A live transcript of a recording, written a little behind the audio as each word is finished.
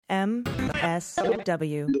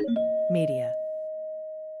MSW Media.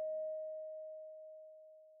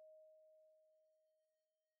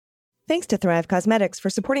 Thanks to Thrive Cosmetics for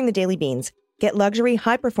supporting the Daily Beans. Get luxury,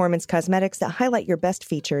 high-performance cosmetics that highlight your best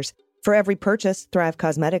features. For every purchase, Thrive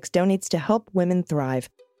Cosmetics donates to help women thrive.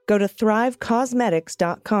 Go to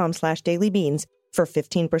thrivecosmetics.com/dailybeans for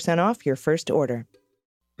 15% off your first order.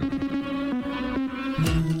 News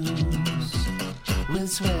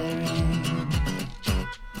with swearing.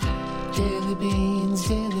 Daily Beans,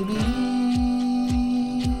 Daily Beans.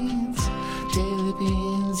 Daily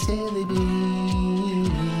Beans, Daily Beans.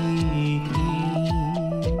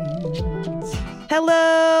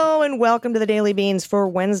 Hello and welcome to the Daily Beans for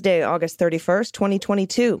Wednesday, August 31st,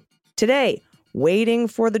 2022. Today, waiting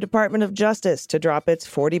for the Department of Justice to drop its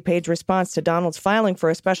 40-page response to Donald's filing for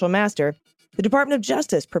a special master, the Department of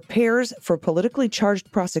Justice prepares for politically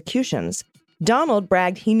charged prosecutions. Donald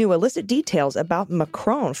bragged he knew illicit details about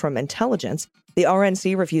Macron from intelligence. The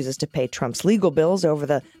RNC refuses to pay Trump's legal bills over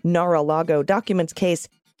the NARALago documents case.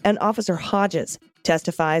 And Officer Hodges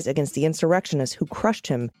testifies against the insurrectionists who crushed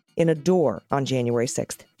him in a door on January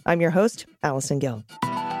 6th. I'm your host, Allison Gill.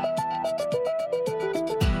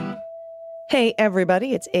 Hey,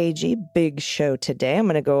 everybody, it's AG. Big show today. I'm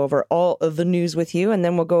going to go over all of the news with you, and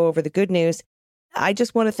then we'll go over the good news. I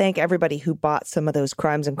just want to thank everybody who bought some of those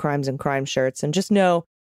Crimes and Crime shirts. And just know,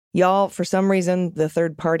 y'all, for some reason, the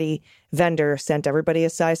third-party vendor sent everybody a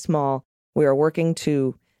size small. We are working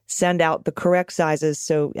to send out the correct sizes,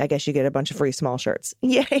 so I guess you get a bunch of free small shirts.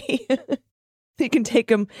 Yay! You can take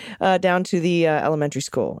them down to the elementary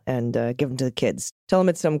school and give them to the kids. Tell them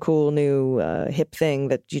it's some cool new hip thing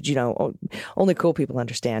that, you know, only cool people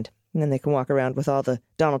understand. And then they can walk around with all the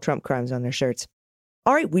Donald Trump crimes on their shirts.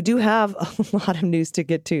 All right, we do have a lot of news to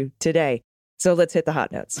get to today. So let's hit the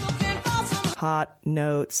hot notes. Hot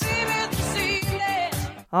notes.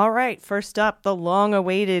 All right, first up, the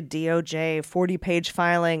long-awaited DOJ 40-page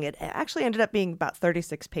filing. It actually ended up being about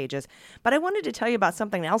 36 pages. But I wanted to tell you about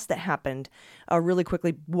something else that happened really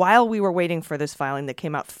quickly while we were waiting for this filing that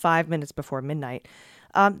came out 5 minutes before midnight.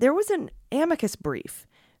 There was an amicus brief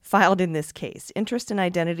filed in this case, Interest and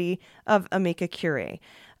Identity of Amica Curiae.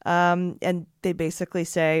 And they basically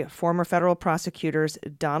say former federal prosecutors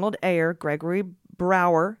Donald Ayer, Gregory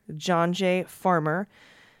Brower, John J. Farmer,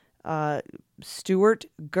 Stuart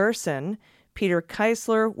Gerson, Peter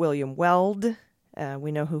Keisler, William Weld,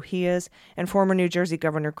 we know who he is, and former New Jersey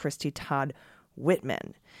Governor Christy Todd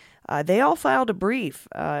Whitman. They all filed a brief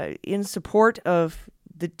in support of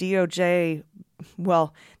the DOJ.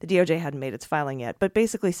 Well, the DOJ hadn't made its filing yet, but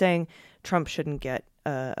basically saying Trump shouldn't get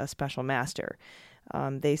a special master.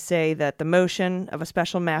 They say that the motion of a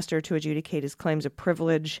special master to adjudicate his claims of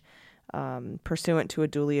privilege pursuant to a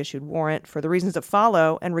duly issued warrant for the reasons that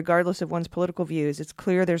follow, and regardless of one's political views, it's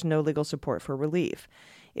clear there's no legal support for relief.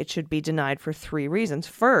 It should be denied for three reasons.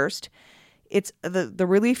 First, it's the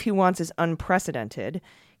relief he wants is unprecedented.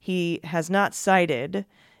 He has not cited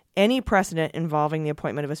any precedent involving the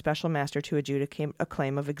appointment of a special master to adjudicate a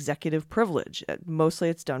claim of executive privilege. Mostly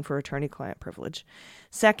it's done for attorney-client privilege.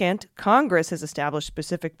 Second, Congress has established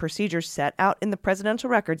specific procedures set out in the Presidential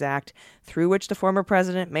Records Act through which the former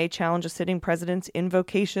president may challenge a sitting president's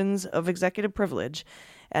invocations of executive privilege.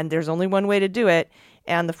 And there's only one way to do it.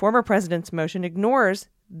 And the former president's motion ignores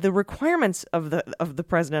the requirements of the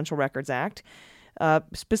Presidential Records Act,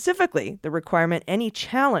 specifically the requirement any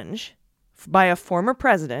challenge by a former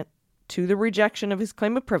president to the rejection of his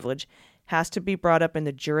claim of privilege has to be brought up in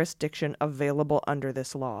the jurisdiction available under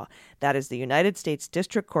this law. That is the United States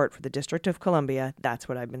District Court for the District of Columbia. That's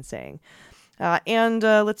what I've been saying. And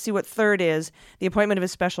let's see what third is. The appointment of a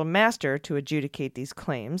special master to adjudicate these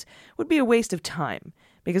claims would be a waste of time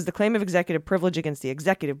because the claim of executive privilege against the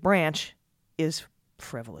executive branch is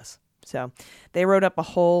frivolous. So they wrote up a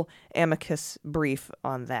whole amicus brief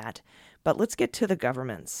on that. But let's get to the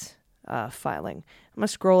government's filing. I'm going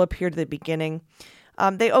to scroll up here to the beginning.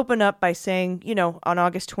 They open up by saying, on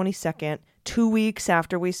August 22nd, 2 weeks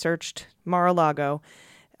after we searched Mar-a-Lago,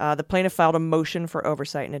 the plaintiff filed a motion for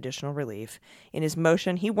oversight and additional relief. In his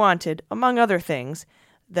motion, he wanted, among other things,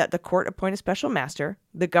 that the court appoint a special master,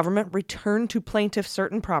 the government return to plaintiff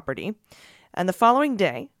certain property, and the following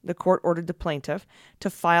day, the court ordered the plaintiff to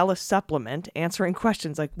file a supplement answering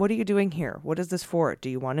questions like, what are you doing here? What is this for? Do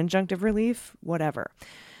you want injunctive relief? Whatever.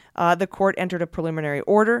 The court entered a preliminary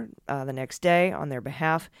order the next day on their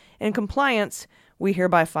behalf. In compliance, we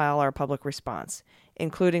hereby file our public response,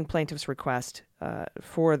 including plaintiff's request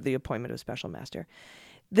for the appointment of a special master.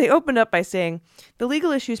 They opened up by saying, the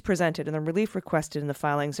legal issues presented and the relief requested in the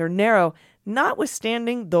filings are narrow,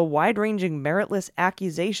 notwithstanding the wide-ranging meritless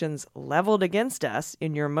accusations leveled against us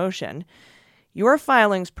in your motion. Your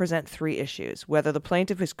filings present 3 issues: whether the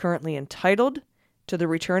plaintiff is currently entitled to the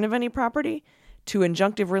return of any property, to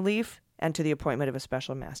injunctive relief, and to the appointment of a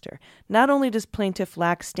special master. Not only does plaintiff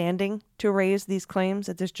lack standing to raise these claims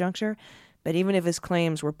at this juncture, but even if his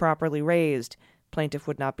claims were properly raised, plaintiff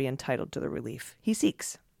would not be entitled to the relief he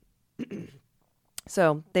seeks.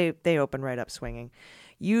 So they open right up swinging.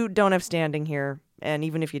 You don't have standing here, and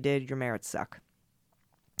even if you did, your merits suck.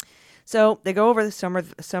 So they go over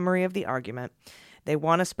the summary of the argument. They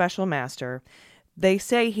want a special master. They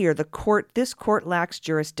say here this court lacks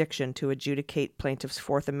jurisdiction to adjudicate plaintiff's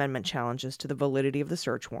Fourth Amendment challenges to the validity of the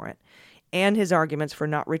search warrant and his arguments for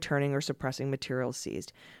not returning or suppressing materials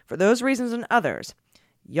seized. For those reasons and others,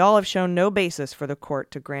 y'all have shown no basis for the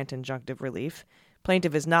court to grant injunctive relief.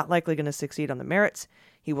 Plaintiff is not likely going to succeed on the merits.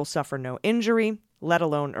 He will suffer no injury, let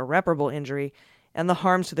alone irreparable injury, and the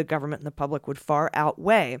harms to the government and the public would far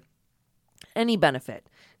outweigh any benefit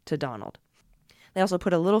to Donald. They also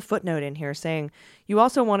put a little footnote in here saying, you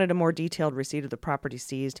also wanted a more detailed receipt of the property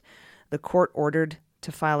seized. The court ordered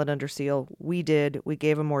to file it under seal. We did. We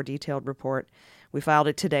gave a more detailed report. We filed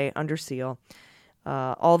it today under seal.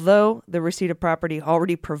 Although the receipt of property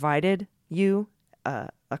already provided you a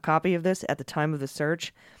copy of this at the time of the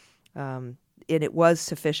search, it was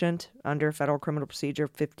sufficient under Federal Criminal Procedure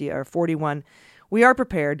 41. We are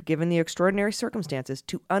prepared, given the extraordinary circumstances,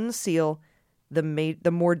 to unseal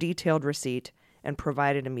the more detailed receipt and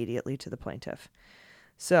provide it immediately to the plaintiff.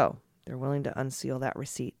 So they're willing to unseal that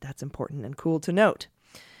receipt. That's important and cool to note.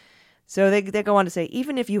 So they go on to say,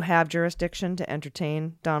 even if you have jurisdiction to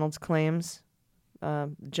entertain Donald's claims,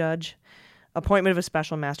 Judge, appointment of a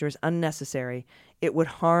special master is unnecessary. It would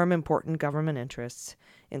harm important government interests,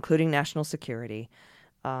 including national security.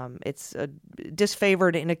 It's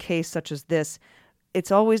disfavored in a case such as this.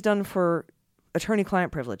 It's always done for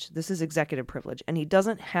attorney-client privilege. This is executive privilege, and he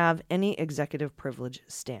doesn't have any executive privilege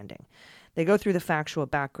standing. They go through the factual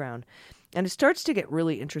background, and it starts to get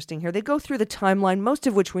really interesting here. They go through the timeline, most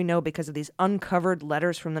of which we know because of these uncovered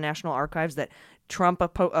letters from the National Archives that Trump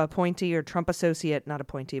appointee or Trump associate, not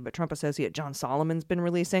appointee, but Trump associate John Solomon's been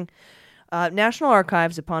releasing. National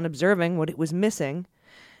Archives, upon observing what it was missing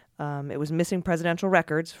presidential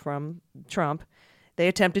records from Trump. They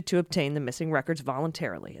attempted to obtain the missing records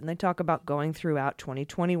voluntarily, and they talk about going throughout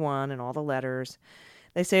 2021 and all the letters.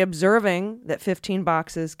 They say, observing that 15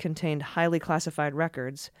 boxes contained highly classified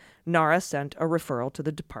records, NARA sent a referral to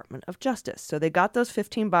the Department of Justice. So they got those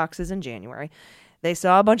 15 boxes in January. They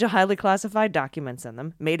saw a bunch of highly classified documents in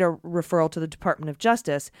them, made a referral to the Department of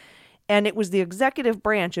Justice, and it was the executive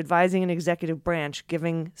branch advising an executive branch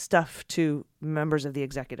giving stuff to members of the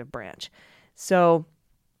executive branch. So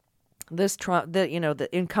this Trump, the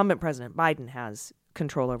incumbent President Biden has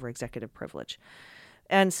control over executive privilege.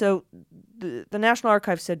 And so the National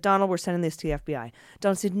Archives said, Donald, we're sending this to the FBI.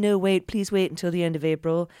 Donald said, no, wait, please wait until the end of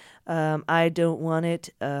April. I don't want it.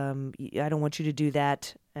 I don't want you to do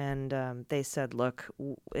that. And they said, look,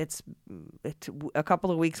 a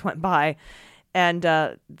couple of weeks went by. And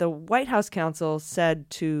the White House counsel said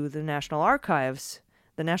to the National Archivist,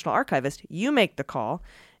 you make the call.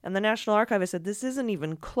 And the National Archivist said, this isn't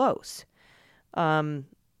even close. The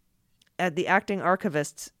acting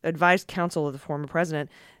archivist advised counsel of the former president,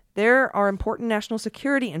 there are important national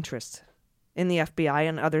security interests in the FBI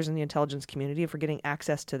and others in the intelligence community for getting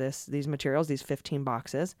access to these materials, these 15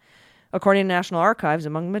 boxes. According to National Archives,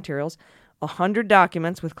 among the materials, 100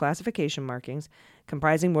 documents with classification markings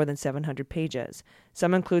comprising more than 700 pages.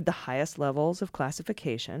 Some include the highest levels of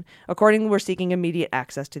classification. Accordingly, we're seeking immediate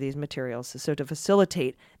access to these materials so to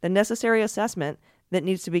facilitate the necessary assessment that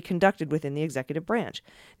needs to be conducted within the executive branch.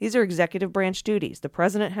 These are executive branch duties. The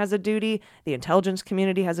president has a duty, the intelligence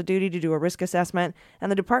community has a duty to do a risk assessment, and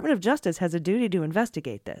the Department of Justice has a duty to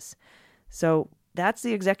investigate this. So that's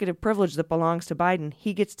the executive privilege that belongs to Biden.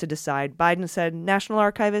 He gets to decide. Biden said, National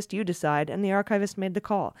Archivist, you decide, and the archivist made the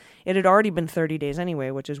call. It had already been 30 days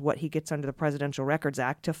anyway, which is what he gets under the Presidential Records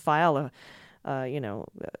Act to file to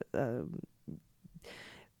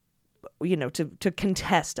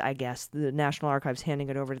contest, I guess, the National Archives handing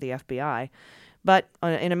it over to the FBI. But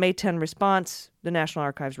in a May 10 response, the National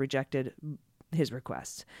Archives rejected his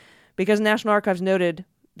requests because National Archives noted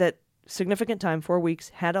that significant time, 4 weeks,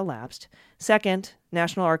 had elapsed. Second,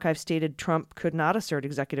 National Archives stated Trump could not assert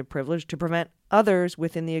executive privilege to prevent others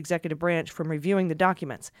within the executive branch from reviewing the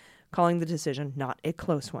documents, calling the decision not a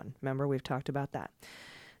close one. Remember, we've talked about that.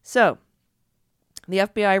 So The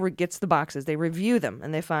FBI gets the boxes, they review them,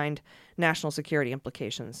 and they find national security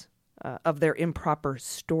implications of their improper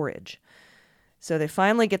storage. So they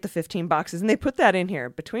finally get the 15 boxes, and they put that in here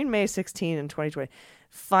between May 16 and 2020.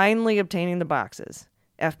 Finally obtaining the boxes.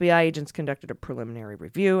 FBI agents conducted a preliminary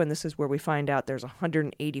review, and this is where we find out there's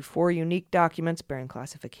 184 unique documents bearing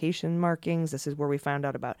classification markings. This is where we found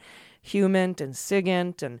out about Humint and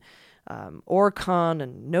Sigint and Orcon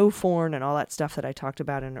and Noforn and all that stuff that I talked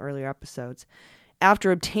about in earlier episodes.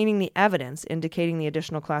 After obtaining the evidence indicating the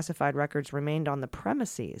additional classified records remained on the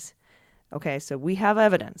premises. Okay, so we have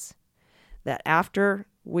evidence that after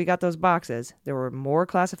we got those boxes, there were more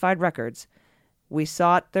classified records. We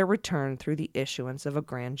sought their return through the issuance of a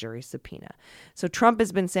grand jury subpoena. So Trump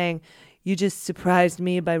has been saying, you just surprised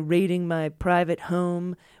me by raiding my private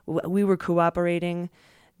home. We were cooperating.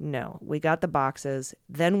 No, we got the boxes.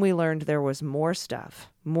 Then we learned there was more stuff,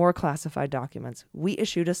 more classified documents. We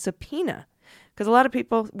issued a subpoena because a lot of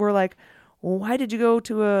people were like, well, why did you go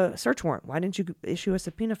to a search warrant? Why didn't you issue a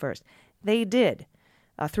subpoena first? They did.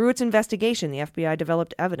 Through its investigation, the FBI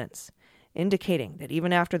developed evidence indicating that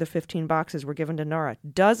even after the 15 boxes were given to NARA,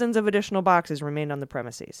 dozens of additional boxes remained on the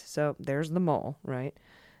premises. So there's the mole, right?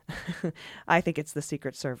 I think it's the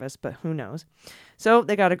Secret Service, but who knows? So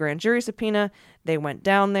they got a grand jury subpoena. They went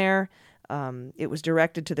down there. It was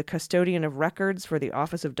directed to the custodian of records for the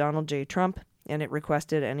office of Donald J. Trump, and it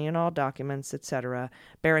requested any and all documents, etc.,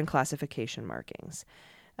 bearing classification markings.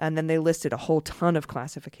 And then they listed a whole ton of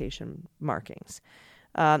classification markings.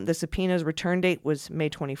 The subpoena's return date was May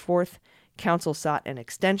 24th. Counsel sought an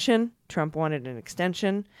extension. Trump wanted an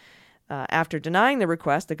extension. After denying the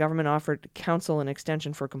request, the government offered counsel an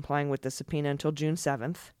extension for complying with the subpoena until June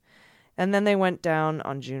 7th. And then they went down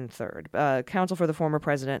on June 3rd. Counsel for the former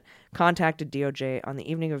president contacted DOJ on the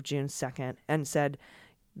evening of June 2nd and said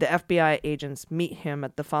the FBI agents meet him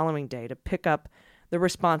at the following day to pick up the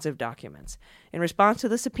responsive documents. In response to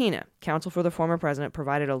the subpoena, counsel for the former president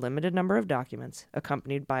provided a limited number of documents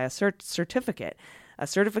accompanied by a certificate, a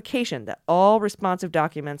certification that all responsive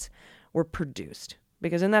documents were produced.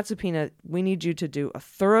 Because in that subpoena, we need you to do a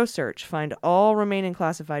thorough search, find all remaining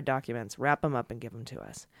classified documents, wrap them up, and give them to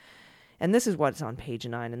us. And this is what's on page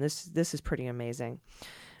 9, and this is pretty amazing.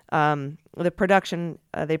 They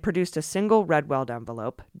produced a single red-weld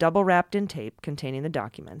envelope, double-wrapped in tape, containing the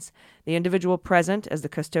documents. The individual present as the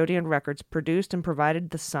custodian records produced and provided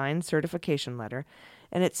the signed certification letter,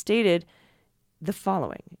 and it stated the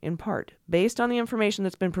following, in part, based on the information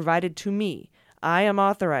that's been provided to me, I am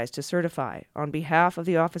authorized to certify, on behalf of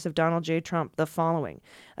the office of Donald J. Trump, the following.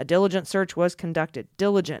 A diligent search was conducted,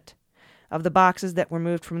 of the boxes that were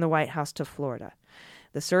moved from the White House to Florida.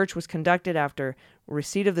 The search was conducted after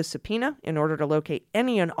receipt of the subpoena in order to locate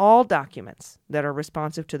any and all documents that are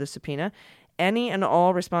responsive to the subpoena. Any and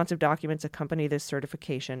all responsive documents accompany this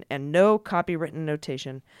certification, and no copy, written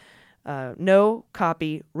notation or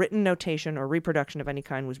reproduction of any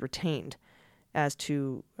kind was retained as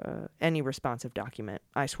to any responsive document.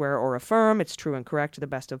 I swear or affirm it's true and correct to the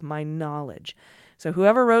best of my knowledge. So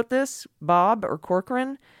whoever wrote this, Bob or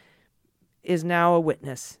Corcoran, is now a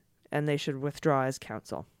witness, and they should withdraw as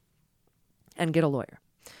counsel and get a lawyer.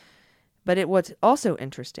 But what's also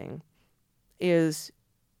interesting is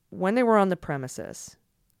when they were on the premises,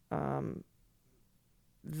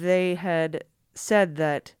 they had said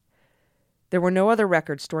that there were no other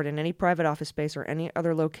records stored in any private office space or any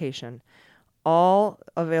other location. All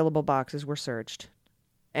available boxes were searched,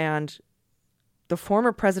 and the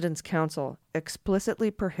former president's counsel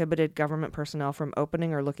explicitly prohibited government personnel from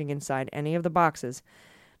opening or looking inside any of the boxes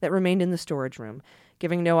that remained in the storage room,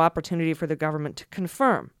 giving no opportunity for the government to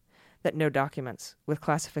confirm that no documents with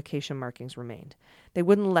classification markings remained. They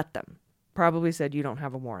wouldn't let them. Probably said, you don't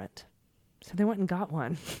have a warrant. So they went and got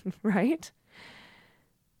one, right?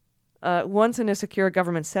 Once in a secure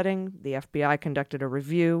government setting, the FBI conducted a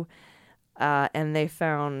review, and they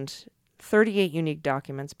found 38 unique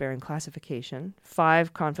documents bearing classification,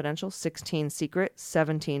 5 confidential, 16 secret,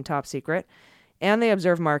 17 top secret, and they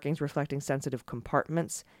observed markings reflecting sensitive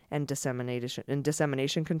compartments and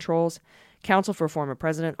dissemination controls. Counsel for former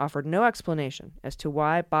president offered no explanation as to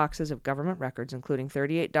why boxes of government records, including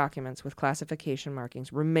 38 documents with classification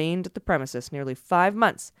markings, remained at the premises nearly 5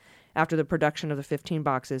 months after the production of the 15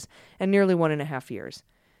 boxes and nearly 1.5 years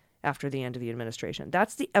after the end of the administration.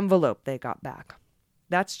 That's the envelope they got back.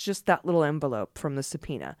 That's just that little envelope from the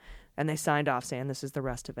subpoena. And they signed off saying this is the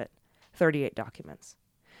rest of it. 38 documents.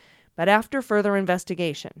 But after further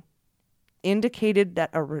investigation, indicated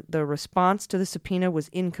that the response to the subpoena was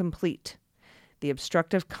incomplete. The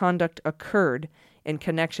obstructive conduct occurred in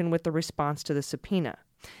connection with the response to the subpoena.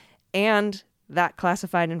 And that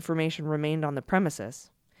classified information remained on the premises,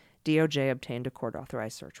 DOJ obtained a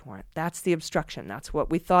court-authorized search warrant. That's the obstruction. That's what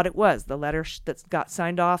we thought it was. The letter that got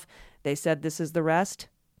signed off, they said this is the rest,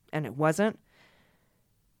 and it wasn't.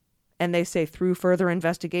 And they say through further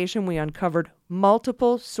investigation, we uncovered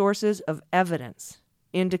multiple sources of evidence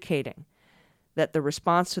indicating that the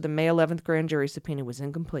response to the May 11th grand jury subpoena was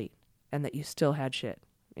incomplete and that you still had shit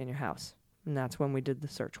in your house. And that's when we did the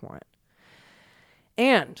search warrant.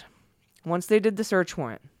 And once they did the search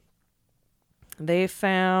warrant, they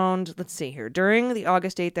found, let's see here, during the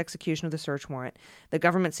August 8th execution of the search warrant, the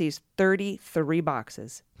government seized 33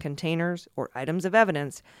 boxes, containers, or items of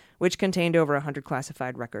evidence, which contained over 100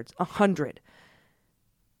 classified records. 100.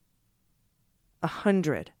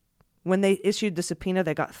 When they issued the subpoena,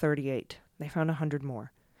 they got 38. They found 100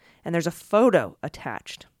 more. And there's a photo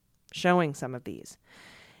attached showing some of these.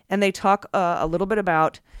 And they talk a little bit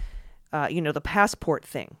about, the passport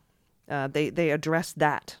thing. They addressed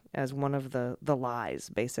that as one of the lies,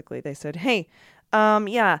 basically. They said, hey,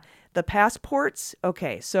 the passports.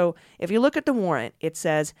 Okay, so if you look at the warrant, it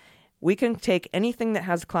says we can take anything that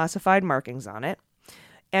has classified markings on it,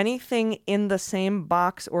 anything in the same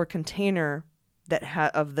box or container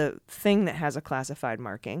of the thing that has a classified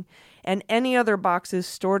marking, and any other boxes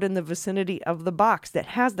stored in the vicinity of the box that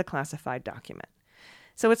has the classified document.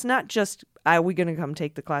 So it's not just, are we going to come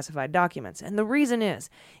take the classified documents? And the reason is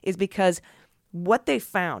because what they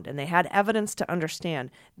found, and they had evidence to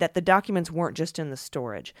understand that the documents weren't just in the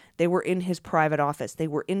storage. They were in his private office. They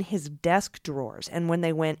were in his desk drawers. And when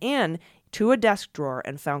they went in to a desk drawer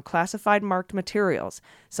and found classified marked materials,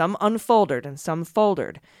 some unfolded and some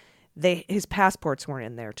folded, his passports were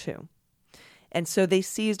in there too. And so they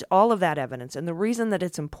seized all of that evidence. And the reason that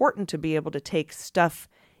it's important to be able to take stuff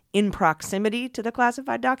in proximity to the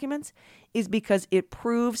classified documents is because it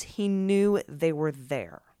proves he knew they were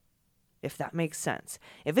there, if that makes sense.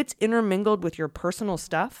 If it's intermingled with your personal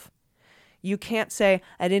stuff, you can't say,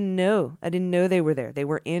 I didn't know they were there. They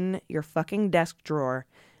were in your fucking desk drawer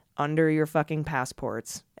under your fucking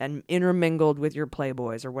passports and intermingled with your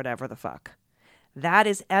Playboys or whatever the fuck. That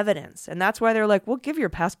is evidence. And that's why they're like, we'll give your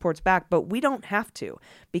passports back, but we don't have to,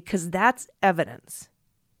 because that's evidence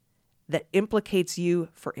that implicates you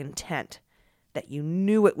for intent, that you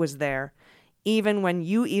knew it was there, even when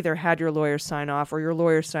you either had your lawyer sign off or your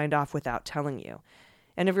lawyer signed off without telling you.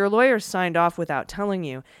 And if your lawyer signed off without telling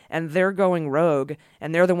you and they're going rogue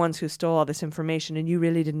and they're the ones who stole all this information and you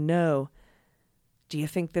really didn't know, do you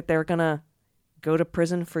think that they're going to go to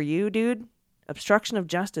prison for you, dude? Obstruction of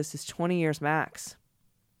justice is 20 years max.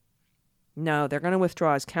 No, they're going to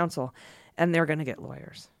withdraw as counsel and they're going to get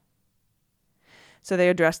lawyers. So they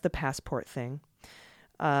addressed the passport thing.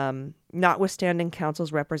 Notwithstanding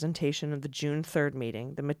counsel's representation of the June 3rd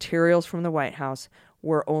meeting, the materials from the White House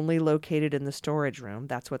were only located in the storage room.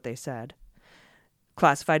 That's what they said.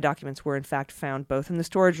 Classified documents were in fact found both in the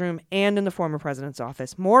storage room and in the former president's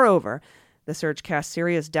office. Moreover, the search cast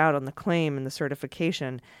serious doubt on the claim in the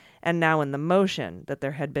certification and now in the motion that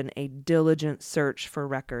there had been a diligent search for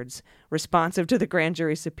records responsive to the grand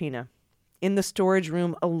jury subpoena. In the storage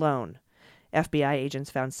room alone, FBI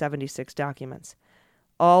agents found 76 documents.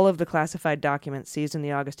 All of the classified documents seized in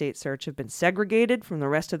the August 8th search have been segregated from the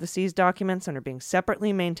rest of the seized documents and are being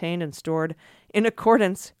separately maintained and stored in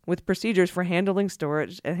accordance with procedures for handling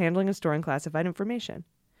and storing classified information.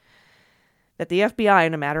 That the FBI,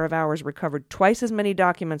 in a matter of hours, recovered twice as many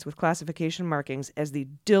documents with classification markings as the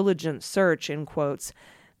diligent search, in quotes,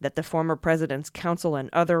 that the former president's counsel and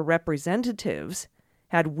other representatives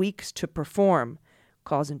had weeks to perform,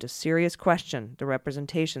 calls into serious question the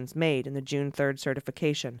representations made in the June 3rd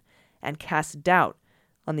certification and casts doubt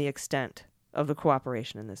on the extent of the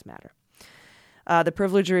cooperation in this matter. The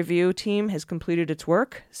privilege review team has completed its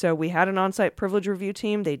work. So we had an on-site privilege review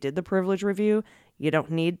team. They did the privilege review. You don't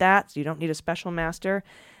need that. So you don't need a special master.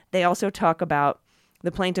 They also talk about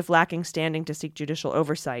the plaintiff lacking standing to seek judicial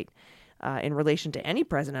oversight in relation to any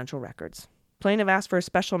presidential records. Plaintiff asked for a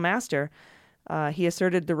special master. He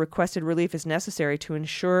asserted the requested relief is necessary to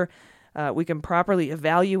ensure we can properly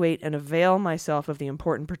evaluate and avail myself of the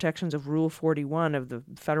important protections of Rule 41 of the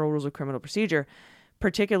Federal Rules of Criminal Procedure,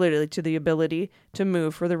 particularly to the ability to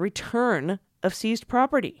move for the return of seized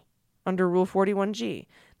property under Rule 41G.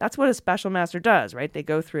 That's what a special master does, right? They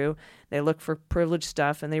go through, they look for privileged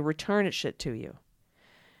stuff, and they return it shit to you.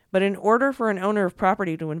 But in order for an owner of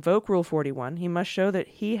property to invoke Rule 41, he must show that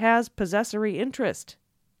he has possessory interest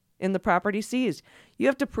in the property seized. You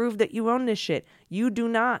have to prove that you own this shit. You do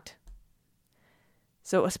not.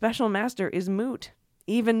 So a special master is moot.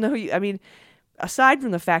 Even though aside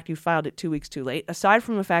from the fact you filed it 2 weeks too late, aside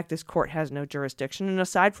from the fact this court has no jurisdiction, and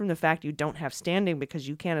aside from the fact you don't have standing because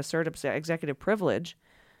you can't assert executive privilege,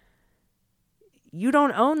 you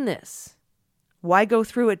don't own this. Why go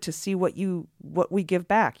through it to see what we give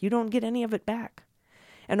back? You don't get any of it back.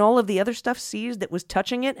 And all of the other stuff seized that was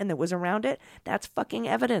touching it and that was around it, that's fucking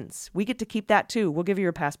evidence. We get to keep that too. We'll give you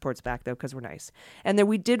your passports back though, because we're nice. And then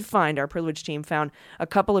we did find, our privilege team found a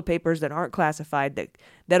couple of papers that aren't classified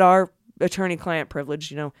that are attorney-client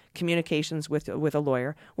privilege, communications with a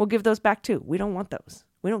lawyer. We'll give those back too. We don't want those.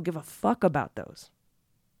 We don't give a fuck about those.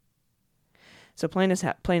 So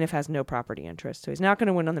plaintiff has no property interest, so he's not going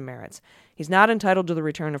to win on the merits. He's not entitled to the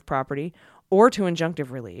return of property or to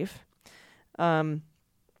injunctive relief.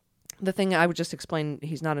 The thing I would just explain,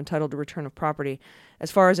 he's not entitled to return of property. As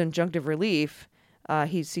far as injunctive relief,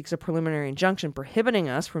 he seeks a preliminary injunction prohibiting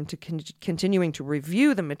us from continuing to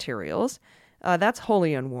review the materials. That's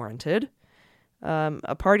wholly unwarranted.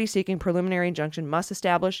 A party seeking preliminary injunction must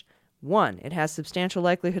establish, 1, it has substantial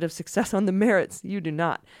likelihood of success on the merits. You do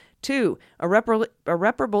not. 2,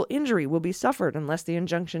 irreparable injury will be suffered unless the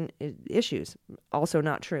injunction issues. Also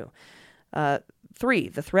not true. 3,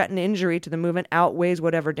 the threatened injury to the movement outweighs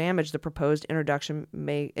whatever damage the proposed injunction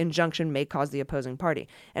may cause the opposing party.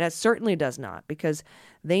 And it certainly does not, because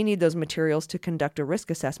they need those materials to conduct a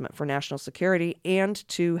risk assessment for national security and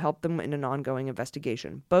to help them in an ongoing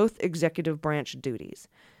investigation. Both executive branch duties,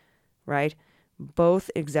 right?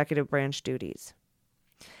 Both executive branch duties.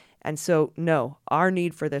 And so, no, our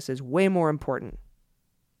need for this is way more important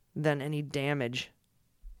than any damage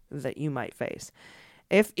that you might face.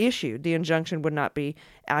 If issued, the injunction would not be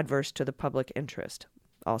adverse to the public interest.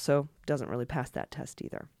 Also, doesn't really pass that test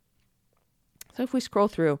either. So if we scroll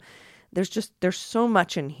through, there's so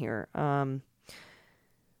much in here. As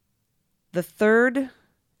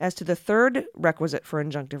to the third requisite for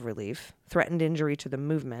injunctive relief, threatened injury to the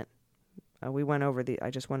movement, I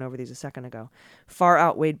just went over these a second ago, far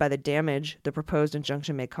outweighed by the damage the proposed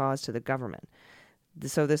injunction may cause to the government.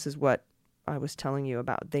 So this is what I was telling you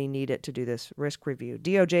about. They need it to do this risk review.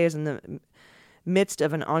 DOJ is in the midst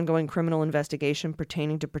of an ongoing criminal investigation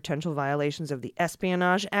pertaining to potential violations of the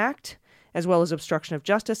Espionage Act, as well as obstruction of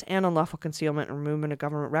justice and unlawful concealment and removal of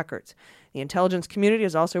government records. The intelligence community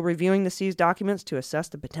is also reviewing the seized documents to assess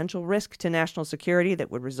the potential risk to national security that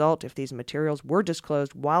would result if these materials were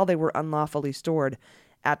disclosed while they were unlawfully stored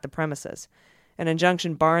at the premises. An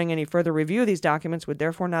injunction barring any further review of these documents would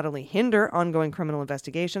therefore not only hinder ongoing criminal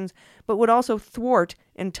investigations, but would also thwart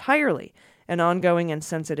entirely an ongoing and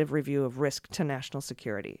sensitive review of risk to national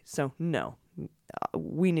security. So no,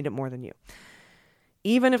 we need it more than you.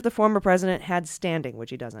 Even if the former president had standing, which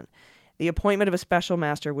he doesn't, the appointment of a special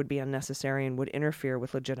master would be unnecessary and would interfere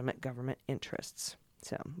with legitimate government interests.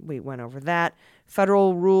 So we went over that.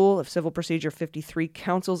 Federal Rule of Civil Procedure 53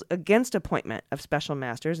 counsels against appointment of special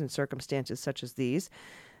masters in circumstances such as these.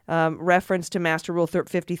 Reference to Master Rule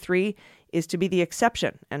 53 is to be the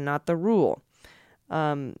exception and not the rule.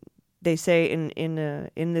 They say in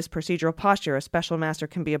this procedural posture, a special master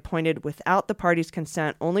can be appointed without the party's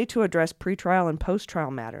consent only to address pretrial and post-trial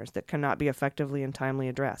matters that cannot be effectively and timely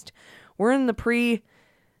addressed. We're in the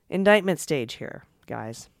pre-indictment stage here,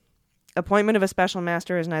 guys. Appointment of a special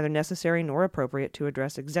master is neither necessary nor appropriate to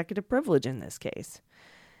address executive privilege in this case.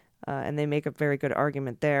 And they make a very good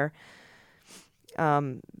argument there.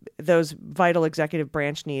 Those vital executive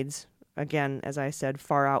branch needs, again, as I said,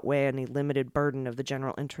 far outweigh any limited burden of the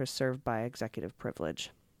general interest served by executive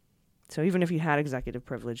privilege. So even if you had executive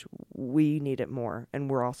privilege, we need it more.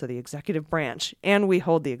 And we're also the executive branch, and we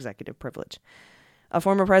hold the executive privilege. A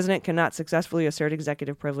former president cannot successfully assert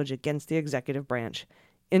executive privilege against the executive branch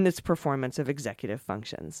in its performance of executive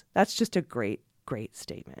functions. That's just a great, great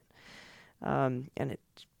statement. And it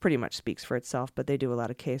pretty much speaks for itself, but they do a lot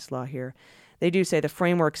of case law here. They do say the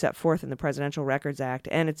framework set forth in the Presidential Records Act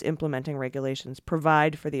and its implementing regulations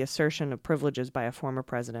provide for the assertion of privileges by a former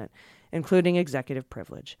president, including executive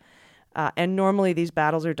privilege. And normally these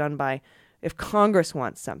battles are done by, if Congress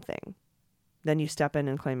wants something, then you step in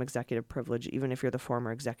and claim executive privilege, even if you're the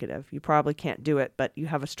former executive. You probably can't do it, but you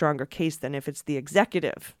have a stronger case than if it's the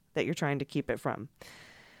executive that you're trying to keep it from.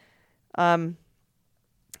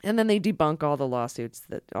 And then they debunk all the lawsuits,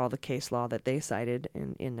 all the case law that they cited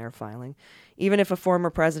in their filing. Even if a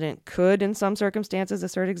former president could, in some circumstances,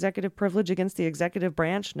 assert executive privilege against the executive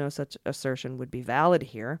branch, no such assertion would be valid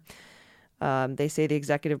here. They say the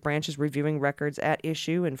executive branch is reviewing records at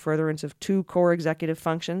issue in furtherance of two core executive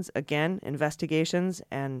functions, again, investigations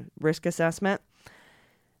and risk assessment.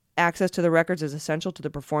 Access to the records is essential to the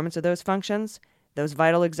performance of those functions. Those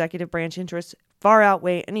vital executive branch interests far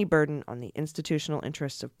outweigh any burden on the institutional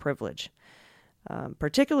interests of privilege.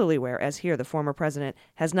 particularly where, as here, the former president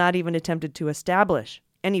has not even attempted to establish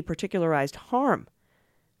any particularized harm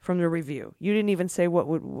from the review. You didn't even say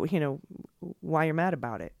why you're mad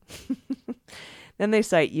about it. Then they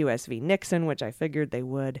cite U.S. v. Nixon, which I figured they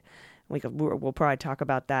would. We'll probably talk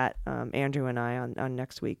about that, Andrew and I, on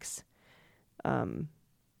next week's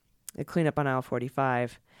cleanup on aisle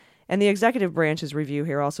 45. And the executive branch's review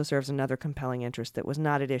here also serves another compelling interest that was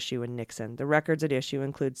not at issue in Nixon. The records at issue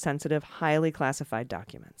include sensitive, highly classified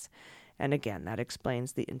documents. And again, that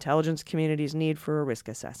explains the intelligence community's need for a risk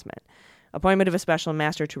assessment. Appointment of a special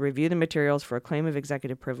master to review the materials for a claim of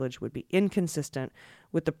executive privilege would be inconsistent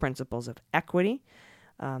with the principles of equity.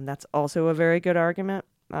 That's also a very good argument.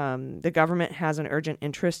 The government has an urgent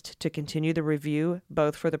interest to continue the review,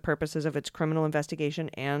 both for the purposes of its criminal investigation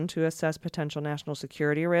and to assess potential national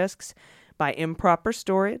security risks by improper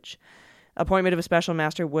storage. Appointment of a special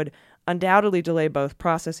master would undoubtedly delay both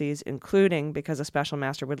processes, including because a special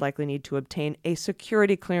master would likely need to obtain a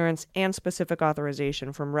security clearance and specific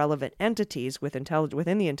authorization from relevant entities within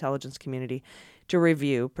the intelligence community to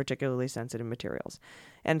review particularly sensitive materials.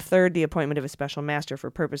 And third, the appointment of a special master for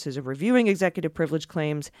purposes of reviewing executive privilege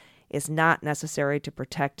claims is not necessary to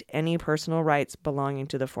protect any personal rights belonging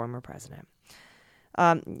to the former president.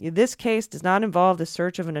 This case does not involve the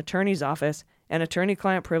search of an attorney's office, and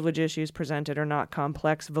attorney-client privilege issues presented are not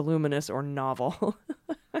complex, voluminous, or novel.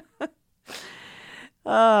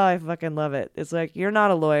 Oh, I fucking love it. It's like, you're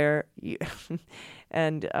not a lawyer,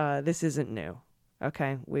 and this isn't new.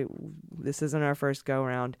 Okay, this isn't our first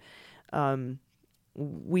go-around.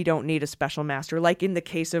 We don't need a special master, like in the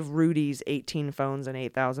case of Rudy's 18 phones and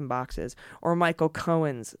 8,000 boxes, or Michael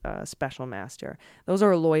Cohen's special master. Those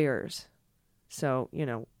are lawyers. So,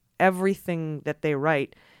 everything that they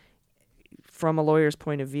write from a lawyer's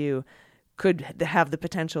point of view could have the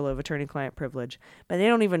potential of attorney-client privilege. But they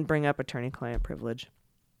don't even bring up attorney-client privilege.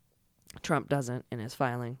 Trump doesn't in his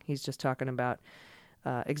filing. He's just talking about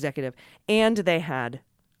executive. And they had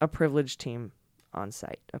a privilege team on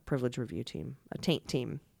site, a privilege review team, a taint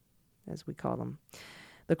team, as we call them.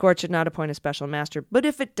 The court should not appoint a special master, but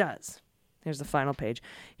if it does, here's the final page.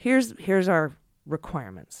 Here's our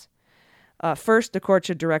requirements. First, the court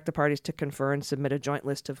should direct the parties to confer and submit a joint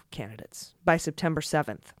list of candidates by September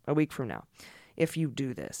 7th, a week from now, if you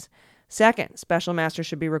do this. Second, special master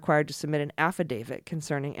should be required to submit an affidavit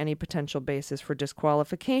concerning any potential basis for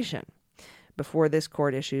disqualification before this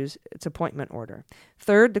court issues its appointment order.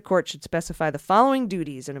 Third, the court should specify the following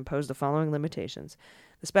duties and impose the following limitations.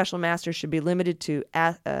 The special master should be limited to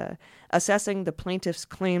assessing the plaintiff's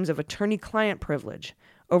claims of attorney-client privilege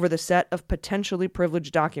over the set of potentially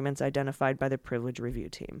privileged documents identified by the privilege review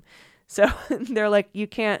team. So they're like, you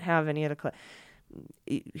can't have any of the...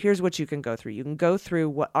 Here's what you can go through. You can go through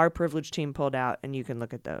what our privilege team pulled out, and you can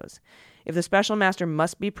look at those. If the special master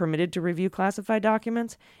must be permitted to review classified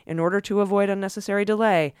documents, in order to avoid unnecessary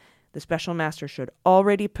delay, the special master should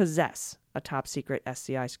already possess a top-secret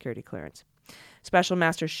SCI security clearance. Special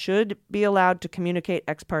master should be allowed to communicate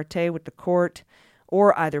ex parte with the court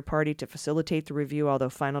or either party to facilitate the review, although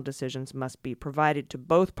final decisions must be provided to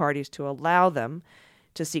both parties to allow them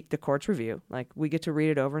to seek the court's review. Like, we get to read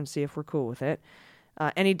it over and see if we're cool with it.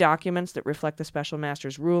 Any documents that reflect the special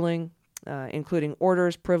master's ruling, including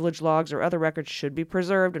orders, privilege logs, or other records, should be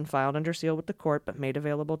preserved and filed under seal with the court, but made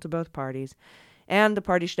available to both parties. And the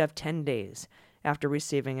parties should have 10 days after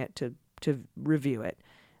receiving it to review it,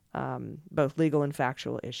 both legal and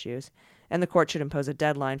factual issues. And the court should impose a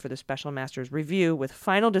deadline for the special master's review with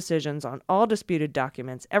final decisions on all disputed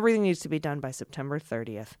documents. Everything needs to be done by September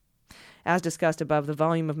 30th. As discussed above, the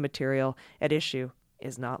volume of material at issue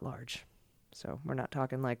is not large. So we're not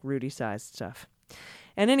talking like Rudy-sized stuff.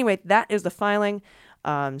 And anyway, that is the filing.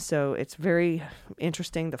 So it's very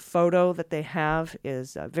interesting. The photo that they have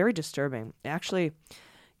is very disturbing. It actually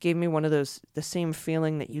gave me the same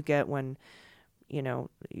feeling that you get when,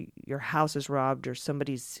 your house is robbed or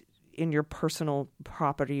somebody's in your personal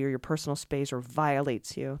property or your personal space or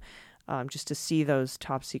violates you, just to see those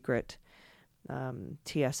top secret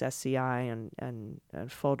TSSCI and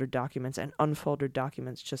folded documents and unfolded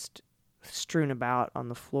documents just strewn about on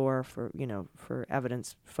the floor for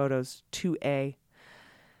evidence, photos 2A,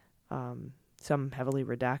 some heavily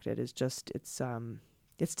redacted,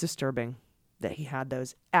 it's disturbing that he had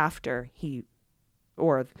those after he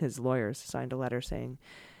or his lawyers signed a letter saying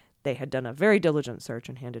they had done a very diligent search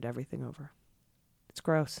and handed everything over. It's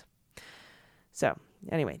gross. So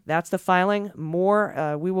anyway, that's the filing.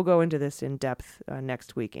 More, we will go into this in depth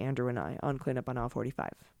next week, Andrew and I, on Cleanup on Aisle 45.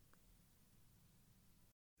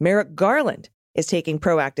 Merrick Garland is taking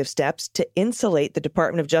proactive steps to insulate the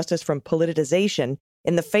Department of Justice from politicization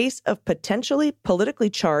in the face of potentially politically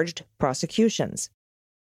charged prosecutions.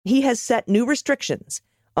 He has set new restrictions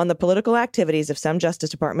on the political activities of some Justice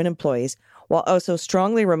Department employees, while also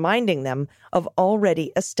strongly reminding them of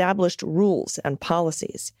already established rules and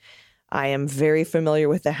policies. I am very familiar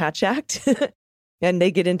with the Hatch Act, and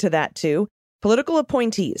they get into that too. Political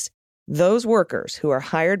appointees, those workers who are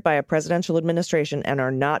hired by a presidential administration and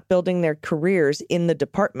are not building their careers in the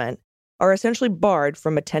department, are essentially barred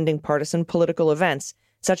from attending partisan political events,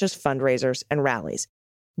 such as fundraisers and rallies.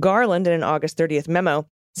 Garland, in an August 30th memo,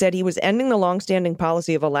 said he was ending the longstanding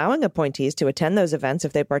policy of allowing appointees to attend those events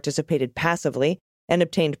if they participated passively and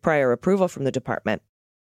obtained prior approval from the department.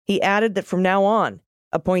 He added that from now on,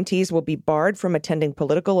 appointees will be barred from attending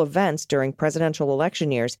political events during presidential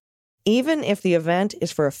election years, even if the event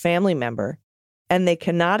is for a family member, and they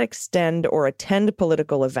cannot extend or attend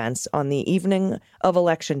political events on the evening of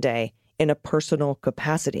Election Day in a personal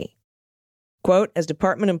capacity. Quote, as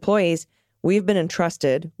department employees, we've been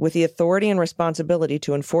entrusted with the authority and responsibility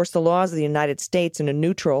to enforce the laws of the United States in a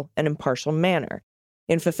neutral and impartial manner.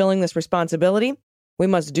 In fulfilling this responsibility, we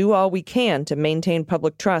must do all we can to maintain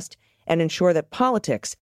public trust and ensure that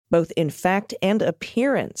politics, both in fact and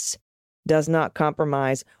appearance, does not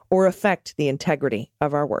compromise or affect the integrity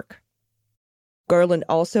of our work. Garland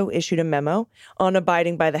also issued a memo on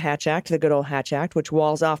abiding by the Hatch Act, the good old Hatch Act, which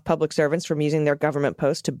walls off public servants from using their government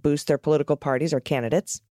posts to boost their political parties or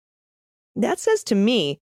candidates. That says to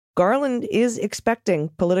me, Garland is expecting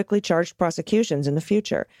politically charged prosecutions in the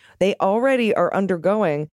future. They already are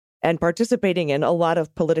undergoing and participating in a lot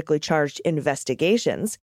of politically charged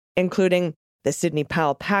investigations, including the Sidney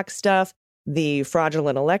Powell PAC stuff, the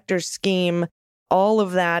fraudulent electors scheme, all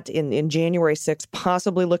of that in January 6th,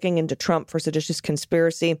 possibly looking into Trump for seditious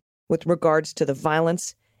conspiracy with regards to the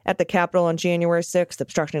violence at the Capitol on January 6th.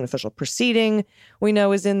 Obstruction of official proceeding, we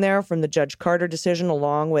know, is in there from the Judge Carter decision,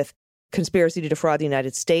 along with conspiracy to defraud the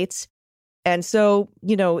United States. And so,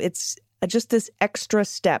 it's just this extra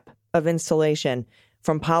step of insulation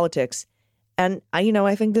from politics. And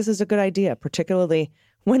I think this is a good idea, particularly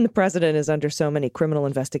when the president is under so many criminal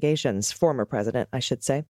investigations, former president, I should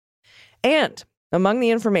say. And among the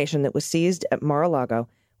information that was seized at NARALago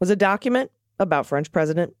was a document about French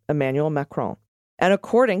President Emmanuel Macron. And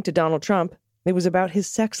according to Donald Trump, it was about his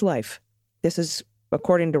sex life. This is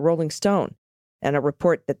according to Rolling Stone and a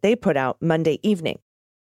report that they put out Monday evening.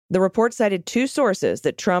 The report cited two sources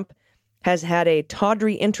that Trump has had a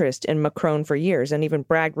tawdry interest in Macron for years, and even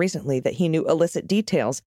bragged recently that he knew illicit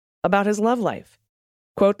details about his love life.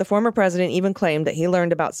 Quote, the former president even claimed that he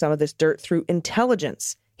learned about some of this dirt through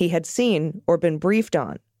intelligence he had seen or been briefed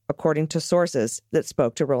on, according to sources that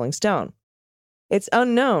spoke to Rolling Stone. It's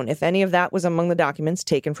unknown if any of that was among the documents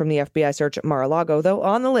taken from the FBI search at Mar-a-Lago, though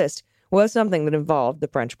on the list was something that involved the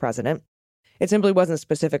French president. It simply wasn't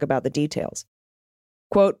specific about the details.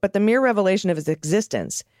 Quote, but the mere revelation of his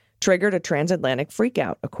existence triggered a transatlantic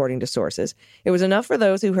freakout, according to sources. It was enough for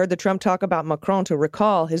those who heard the Trump talk about Macron to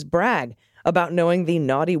recall his brag about knowing the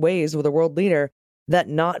naughty ways of the world leader that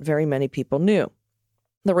not very many people knew.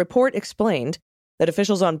 The report explained that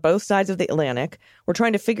officials on both sides of the Atlantic were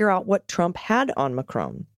trying to figure out what Trump had on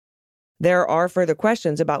Macron. There are further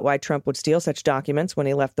questions about why Trump would steal such documents when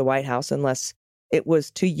he left the White House unless it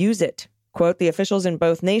was to use it. Quote, the officials in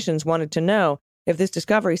both nations wanted to know if this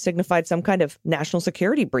discovery signified some kind of national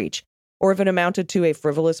security breach or if it amounted to a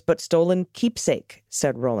frivolous but stolen keepsake,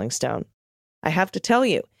 said Rolling Stone. I have to tell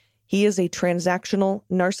you, he is a transactional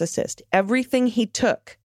narcissist. Everything he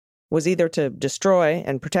took was either to destroy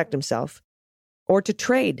and protect himself or to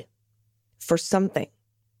trade for something,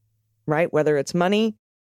 right? Whether it's money,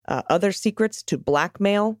 other secrets, to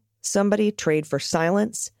blackmail somebody, trade for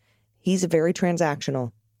silence. He's very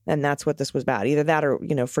transactional. And that's what this was about. Either that or,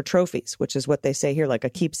 for trophies, which is what they say here, like a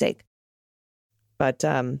keepsake. But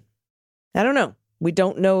I don't know. We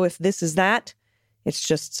don't know if this is that. It's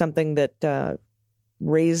just something that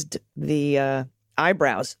raised the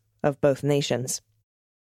eyebrows of both nations.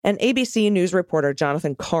 And ABC News reporter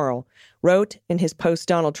Jonathan Karl wrote in his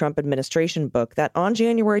post-Donald Trump administration book that on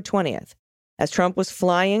January 20th, as Trump was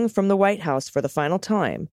flying from the White House for the final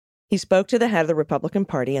time, he spoke to the head of the Republican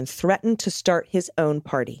Party and threatened to start his own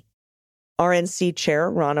party. RNC chair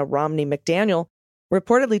Ronna Romney McDaniel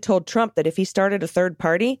reportedly told Trump that if he started a third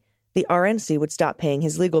party, the RNC would stop paying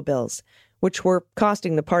his legal bills, which were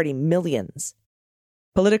costing the party millions.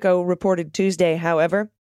 Politico reported Tuesday, however,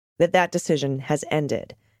 that decision has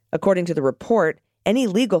ended. According to the report, any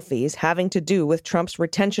legal fees having to do with Trump's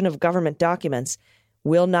retention of government documents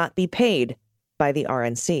will not be paid by the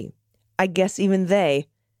RNC. I guess even they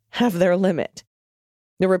have their limit.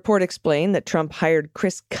 The report explained that Trump hired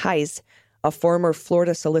Chris Kise, a former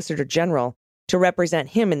Florida Solicitor General, to represent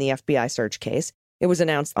him in the FBI search case. It was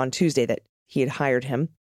announced on Tuesday that he had hired him.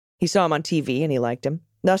 He saw him on TV and he liked him.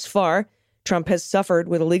 Thus far, Trump has suffered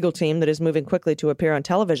with a legal team that is moving quickly to appear on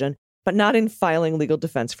television, but not in filing legal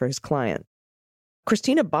defense for his client.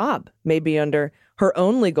 Christina Bobb may be under her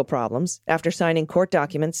own legal problems after signing court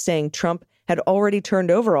documents saying Trump had already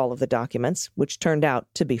turned over all of the documents, which turned out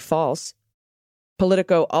to be false.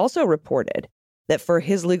 Politico also reported that for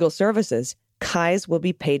his legal services, Kise will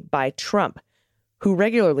be paid by Trump, who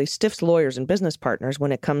regularly stiffs lawyers and business partners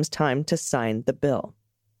when it comes time to sign the bill.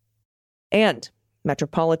 And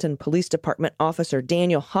Metropolitan Police Department officer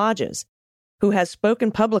Daniel Hodges, who has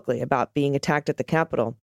spoken publicly about being attacked at the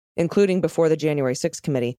Capitol, including before the January 6th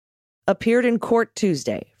committee, appeared in court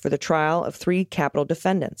Tuesday for the trial of 3 Capitol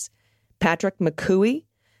defendants, Patrick McCooey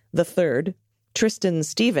III, Tristan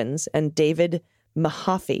Stevens, and David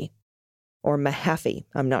Mahaffey, or Mahaffey.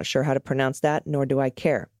 I'm not sure how to pronounce that, nor do I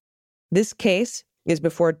care. This case is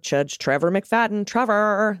before Judge Trevor McFadden,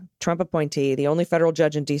 Trump appointee, the only federal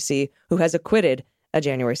judge in D.C. who has acquitted a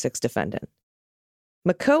January 6th defendant.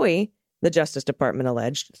 McCooey, the Justice Department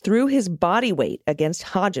alleged, threw his body weight against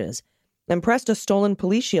Hodges and pressed a stolen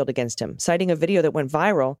police shield against him, citing a video that went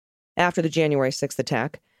viral after the January 6th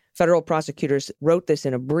attack. Federal prosecutors wrote this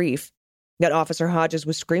in a brief that Officer Hodges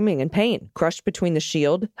was screaming in pain, crushed between the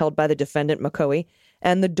shield held by the defendant McCooey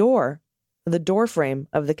and the door frame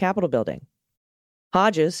of the Capitol building.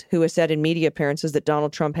 Hodges, who has said in media appearances that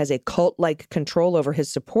Donald Trump has a cult-like control over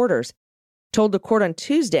his supporters, told the court on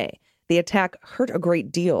Tuesday the attack hurt a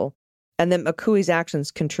great deal and that McCooey's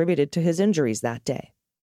actions contributed to his injuries that day.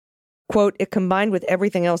 Quote, "It combined with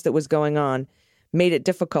everything else that was going on, made it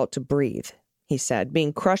difficult to breathe," he said,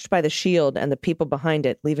 "being crushed by the shield and the people behind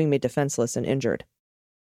it, leaving me defenseless and injured.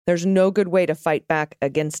 There's no good way to fight back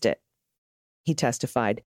against it," he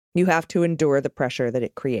testified. "You have to endure the pressure that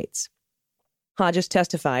it creates." Hodges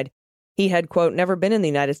testified he had, quote, "never been in the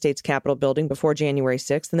United States Capitol building before January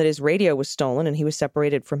 6th and that his radio was stolen and he was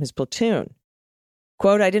separated from his platoon.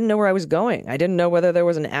 Quote, "I didn't know where I was going. I didn't know whether there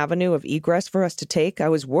was an avenue of egress for us to take. I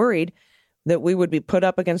was worried that we would be put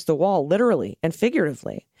up against the wall, literally and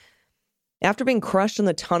figuratively." After being crushed in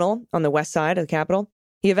the tunnel on the west side of the Capitol,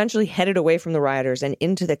 he eventually headed away from the rioters and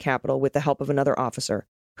into the Capitol with the help of another officer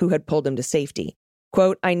who had pulled him to safety.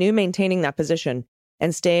 Quote, "I knew maintaining that position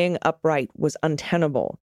and staying upright was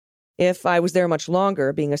untenable. If I was there much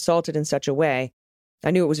longer, being assaulted in such a way, I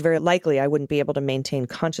knew it was very likely I wouldn't be able to maintain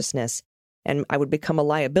consciousness and I would become a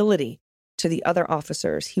liability to the other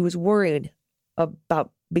officers." He was worried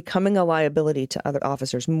about becoming a liability to other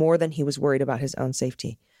officers more than he was worried about his own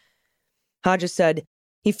safety. Hodges said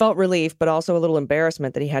he felt relief, but also a little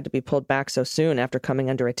embarrassment that he had to be pulled back so soon after coming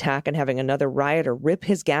under attack and having another rioter rip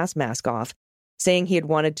his gas mask off, saying he had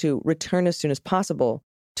wanted to return as soon as possible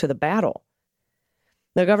to the battle.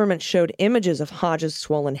 The government showed images of Hodges'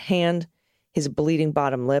 swollen hand, his bleeding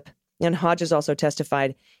bottom lip, and Hodges also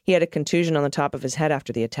testified he had a contusion on the top of his head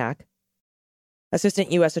after the attack.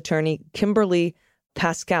 Assistant U.S. Attorney Kimberly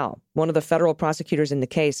Pascal, one of the federal prosecutors in the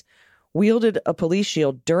case, wielded a police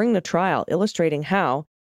shield during the trial, illustrating how,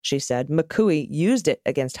 she said, McCooey used it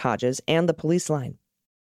against Hodges and the police line.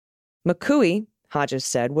 McCooey, Hodges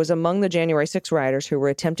said, was among the January 6 rioters who were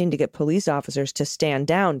attempting to get police officers to stand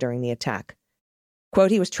down during the attack.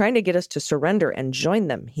 Quote, "He was trying to get us to surrender and join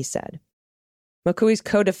them," he said. McCooey's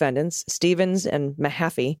co-defendants, Stevens and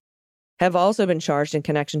Mahaffey, have also been charged in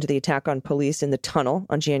connection to the attack on police in the tunnel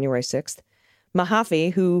on January 6th.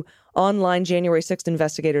 Mahaffey, who online January 6th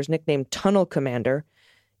investigators nicknamed Tunnel Commander,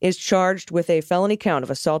 is charged with a felony count of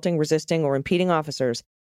assaulting, resisting, or impeding officers,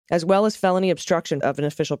 as well as felony obstruction of an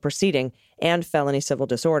official proceeding and felony civil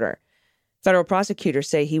disorder. Federal prosecutors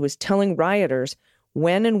say he was telling rioters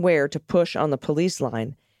when and where to push on the police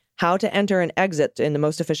line, how to enter and exit in the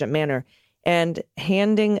most efficient manner, and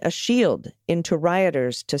handing a shield into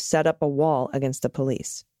rioters to set up a wall against the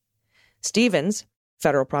police. Stevens,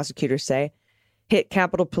 federal prosecutors say, hit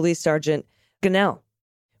Capitol Police Sergeant Gunnell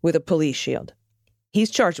with a police shield. He's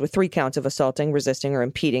charged with 3 counts of assaulting, resisting, or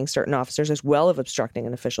impeding certain officers, as well as obstructing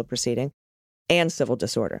an official proceeding, and civil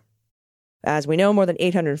disorder. As we know, more than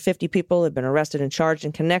 850 people have been arrested and charged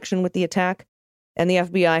in connection with the attack, and the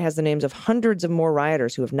FBI has the names of hundreds of more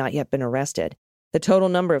rioters who have not yet been arrested. The total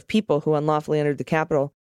number of people who unlawfully entered the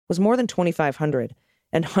Capitol was more than 2,500,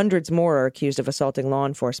 and hundreds more are accused of assaulting law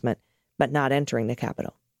enforcement, but not entering the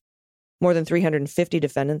Capitol. More than 350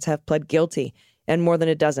 defendants have pled guilty, and more than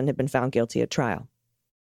a dozen have been found guilty at trial.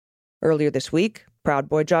 Earlier this week, Proud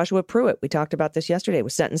Boy Joshua Pruitt, we talked about this yesterday,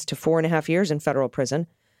 was sentenced to 4.5 years in federal prison,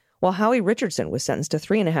 while Howie Richardson was sentenced to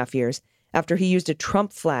 3.5 years after he used a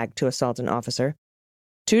Trump flag to assault an officer.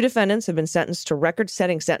 2 defendants have been sentenced to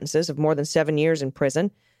record-setting sentences of more than 7 years in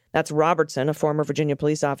prison. That's Robertson, a former Virginia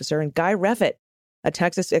police officer, and Guy Reffitt, a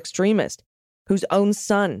Texas extremist whose own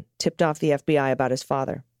son tipped off the FBI about his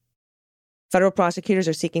father. Federal prosecutors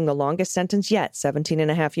are seeking the longest sentence yet, 17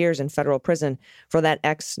 and a half years in federal prison for that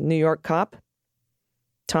ex-New York cop,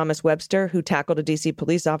 Thomas Webster, who tackled a D.C.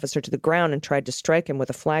 police officer to the ground and tried to strike him with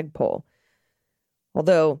a flagpole.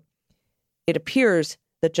 Although it appears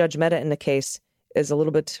that Judge Mehta in the case is a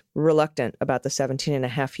little bit reluctant about the 17 and a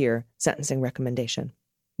half year sentencing recommendation.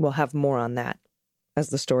 We'll have more on that as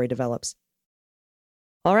the story develops.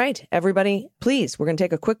 All right, everybody, please, we're going to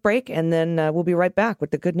take a quick break, and then we'll be right back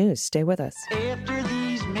with the good news. Stay with us. After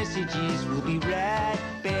these messages, we'll be right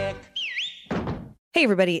back. Hey,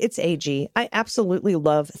 everybody, it's AG. I absolutely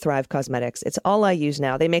love Thrive Cosmetics. It's all I use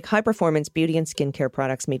now. They make high-performance beauty and skincare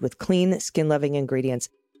products made with clean, skin-loving ingredients.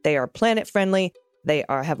 They are planet-friendly. They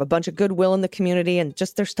have a bunch of goodwill in the community, and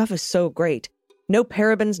just their stuff is so great. No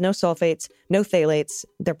parabens, no sulfates, no phthalates.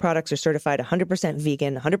 Their products are certified 100%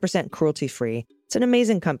 vegan, 100% cruelty-free. It's an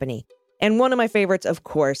amazing company. And one of my favorites, of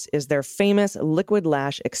course, is their famous Liquid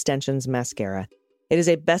Lash Extensions Mascara. It is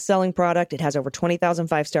a best-selling product. It has over 20,000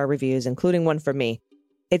 5-star reviews, including one from me.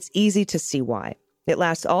 It's easy to see why. It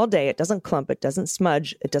lasts all day. It doesn't clump. It doesn't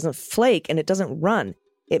smudge. It doesn't flake, and it doesn't run.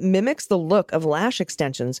 It mimics the look of lash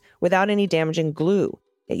extensions without any damaging glue.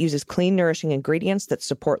 It uses clean, nourishing ingredients that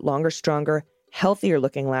support longer, stronger,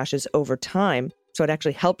 healthier-looking lashes over time, so it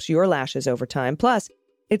actually helps your lashes over time. Plus,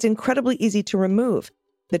 it's incredibly easy to remove.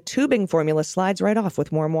 The tubing formula slides right off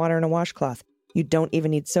with warm water and a washcloth. You don't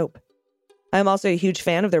even need soap. I'm also a huge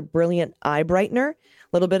fan of their brilliant eye brightener. A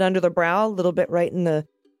little bit under the brow, a little bit right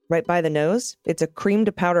by the nose. It's a cream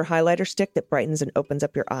to powder highlighter stick that brightens and opens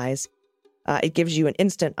up your eyes. It gives you an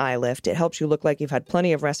instant eye lift. It helps you look like you've had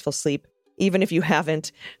plenty of restful sleep, even if you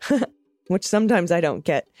haven't, which sometimes I don't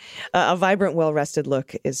get. A vibrant, well-rested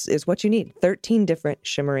look is what you need. 13 different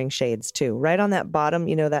shimmering shades, too. Right on that bottom,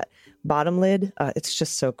 that bottom lid, it's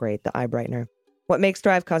just so great, the eye brightener. What makes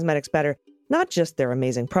Thrive Cosmetics better? Not just their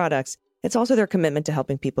amazing products, it's also their commitment to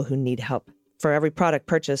helping people who need help. For every product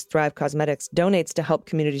purchased, Thrive Cosmetics donates to help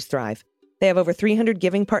communities thrive. They have over 300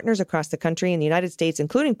 giving partners across the country and the United States,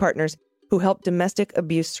 including partners who help domestic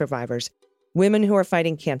abuse survivors, women who are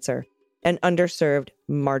fighting cancer, and underserved,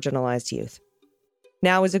 marginalized youth.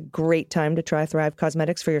 Now is a great time to try Thrive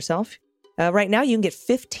Cosmetics for yourself. Right now, you can get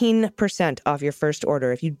 15% off your first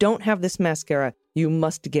order. If you don't have this mascara, you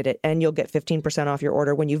must get it, and you'll get 15% off your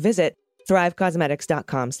order when you visit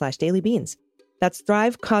thrivecosmetics.com/dailybeans. That's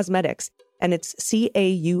Thrive Cosmetics, and it's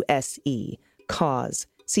C-A-U-S-E, cause.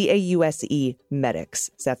 C-A-U-S-E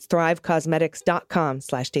Medics. So that's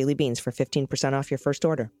thrivecosmetics.com/dailybeans for 15% off your first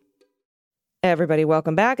order. Everybody,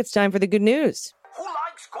 welcome back. It's time for the good news. Who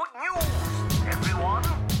likes good news? Everyone?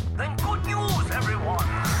 Then good news, everyone!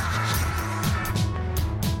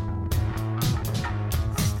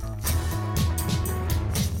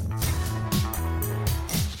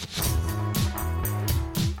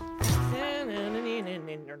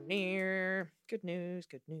 Good news,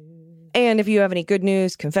 good news. And if you have any good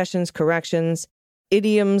news, confessions, corrections,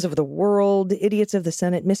 idioms of the world, idiots of the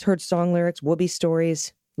Senate, misheard song lyrics, whoopee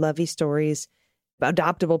stories, lovey stories,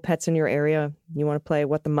 adoptable pets in your area, you want to play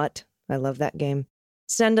What the Mutt? I love that game.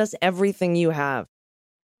 Send us everything you have.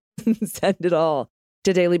 Send it all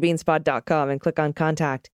to dailybeanspod.com and click on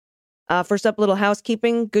contact. First up, a little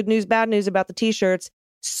housekeeping. Good news, bad news about the t-shirts.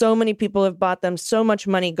 So many people have bought them. So much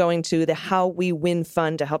money going to the How We Win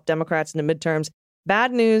Fund to help Democrats in the midterms.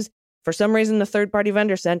 Bad news. For some reason, the third-party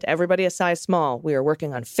vendor sent everybody a size small. We are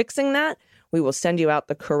working on fixing that. We will send you out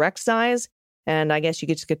the correct size. And I guess you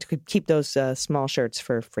just get to keep those small shirts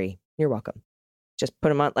for free. You're welcome. Just put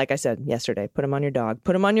them on, like I said yesterday, put them on your dog,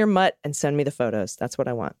 put them on your mutt, and send me the photos. That's what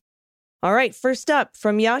I want. All right, first up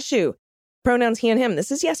from Yashu. Pronouns he and him.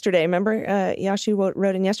 This is yesterday. Remember, Yashu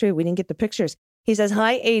wrote in yesterday. We didn't get the pictures. He says,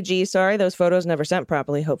 hi, AG. Sorry, those photos never sent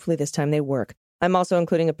properly. Hopefully this time they work. I'm also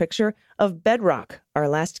including a picture of Bedrock, our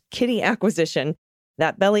last kitty acquisition.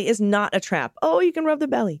 That belly is not a trap. Oh, you can rub the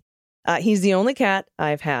belly. He's the only cat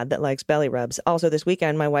I've had that likes belly rubs. Also, this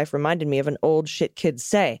weekend, my wife reminded me of an old shit kids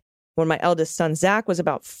say. When my eldest son, Zach, was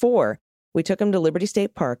about 4, we took him to Liberty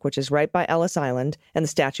State Park, which is right by Ellis Island and the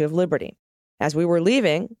Statue of Liberty. As we were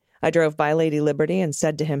leaving, I drove by Lady Liberty and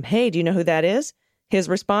said to him, hey, do you know who that is? His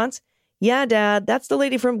response, yeah, Dad, that's the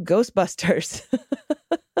lady from Ghostbusters.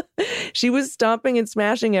 She was stomping and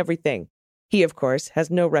smashing everything. He, of course,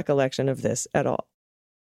 has no recollection of this at all.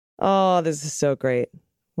 Oh, this is so great.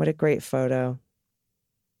 What a great photo.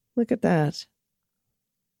 Look at that.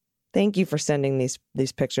 Thank you for sending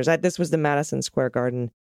these pictures. This was the Madison Square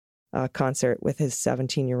Garden concert with his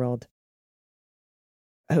 17-year-old,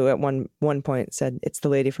 who at one point said, it's the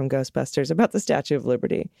lady from Ghostbusters about the Statue of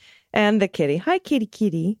Liberty. And the kitty. Hi, kitty,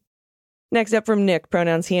 kitty. Next up from Nick,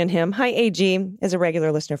 pronouns he and him. Hi, AG, is a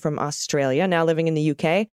regular listener from Australia, now living in the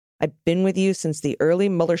UK. I've been with you since the early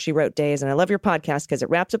Mueller, She Wrote days, and I love your podcast because it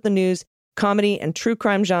wraps up the news, comedy, and true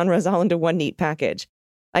crime genres all into one neat package.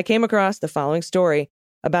 I came across the following story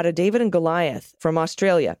about a David and Goliath from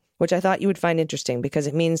Australia, which I thought you would find interesting because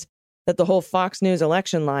it means that the whole Fox News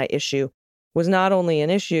election lie issue was not only an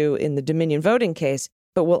issue in the Dominion voting case,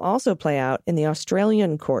 but will also play out in the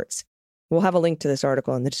Australian courts. We'll have a link to this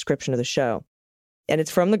article in the description of the show. And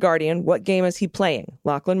it's from The Guardian. What game is he playing?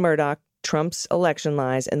 Lachlan Murdoch, Trump's election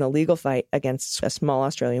lies, and the legal fight against a small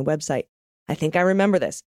Australian website. I think I remember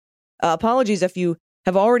this. Apologies if you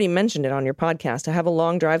have already mentioned it on your podcast. I have a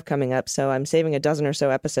long drive coming up, so I'm saving a dozen or so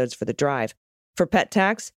episodes for the drive. For Pet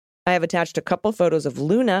Tax, I have attached a couple photos of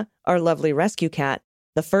Luna, our lovely rescue cat.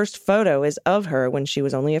 The first photo is of her when she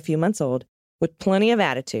was only a few months old, with plenty of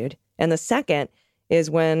attitude. And the second is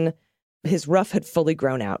when his ruff had fully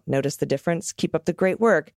grown out. Notice the difference? Keep up the great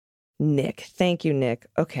work. Nick. Thank you, Nick.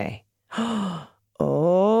 Okay.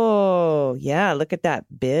 Oh, yeah, look at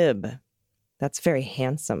that bib. That's very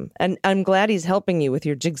handsome. And I'm glad he's helping you with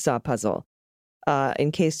your jigsaw puzzle.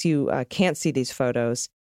 In case you can't see these photos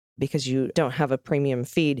because you don't have a premium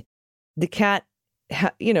feed. The cat,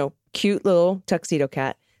 cute little tuxedo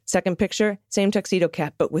cat. Second picture, same tuxedo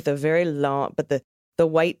cat, but with a very long, but the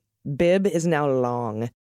white bib is now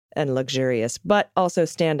long and luxurious, but also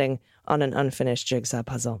standing on an unfinished jigsaw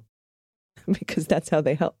puzzle because that's how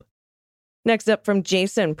they help. Next up from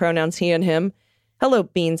Jason, pronouns he and him. Hello,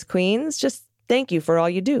 Beans Queens. Just thank you for all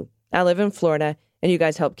you do. I live in Florida, and you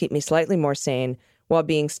guys help keep me slightly more sane while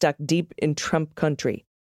being stuck deep in Trump country.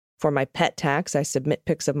 For my pet tax, I submit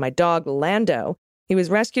pics of my dog, Lando. He was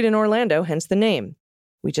rescued in Orlando, hence the name.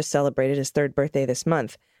 We just celebrated his 3rd birthday this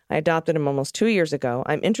month. I adopted him almost 2 years ago.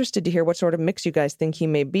 I'm interested to hear what sort of mix you guys think he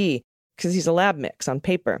may be, because he's a lab mix on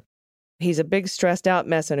paper. He's a big stressed out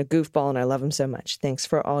mess and a goofball, and I love him so much. Thanks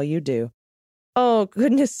for all you do. Oh,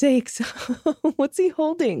 goodness sakes. What's he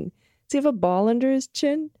holding? Does he have a ball under his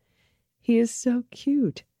chin? He is so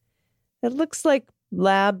cute. It looks like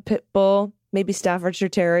lab pit bull, maybe Staffordshire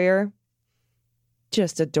Terrier.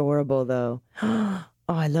 Just adorable, though. Oh,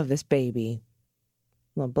 I love this baby.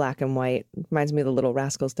 Little black and white. Reminds me of the Little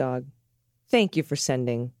Rascals dog. Thank you for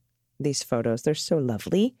sending these photos. They're so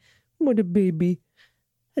lovely. What a baby.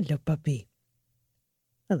 Hello, puppy.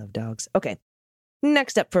 I love dogs. Okay.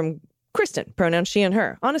 Next up from Kristen, pronouns she and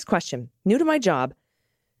her. Honest question. New to my job.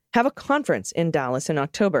 Have a conference in Dallas in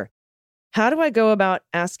October. How do I go about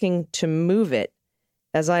asking to move it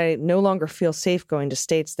as I no longer feel safe going to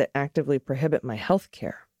states that actively prohibit my health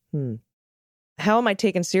care? How am I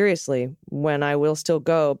taken seriously when I will still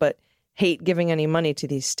go but hate giving any money to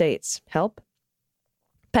these states? Help?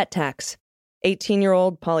 Pet tax.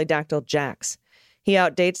 18-year-old polydactyl Jax. He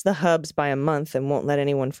outdates the hubs by a month and won't let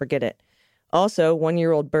anyone forget it. Also,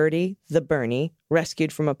 1-year-old Birdie, the Bernie,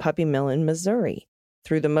 rescued from a puppy mill in Missouri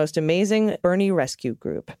through the most amazing Bernie rescue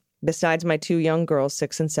group. Besides my 2 young girls,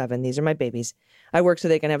 6 and 7, these are my babies. I work so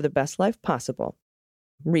they can have the best life possible.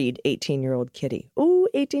 Read 18-year-old kitty. Ooh,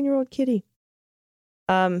 18-year-old kitty.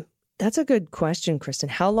 That's a good question, Kristen.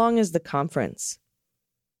 How long is the conference?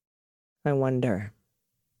 I wonder.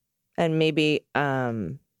 And maybe,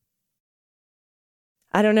 I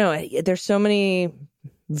don't know. There's so many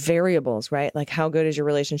variables, right? Like, how good is your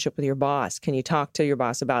relationship with your boss? Can you talk to your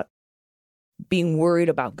boss about being worried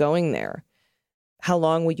about going there? How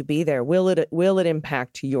long will you be there? Will it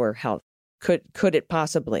impact your health? Could it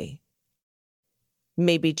possibly?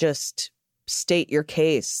 Maybe just state your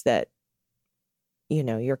case that,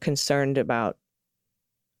 you're concerned about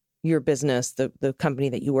your business, the company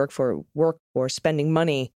that you work for spending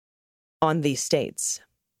money on these states.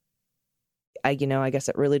 I guess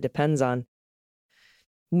it really depends on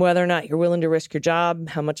whether or not you're willing to risk your job,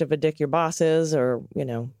 how much of a dick your boss is, or,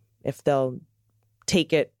 if they'll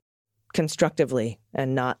take it constructively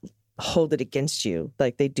and not hold it against you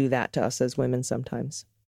like they do that to us as women sometimes.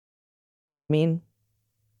 I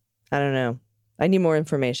don't know. I need more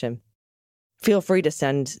information. Feel free to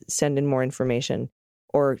send in more information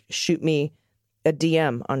or shoot me a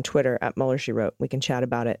DM on Twitter at Mueller, She Wrote. We can chat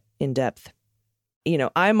about it in depth.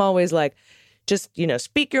 I'm always like, just,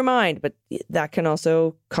 speak your mind, but that can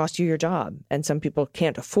also cost you your job. And some people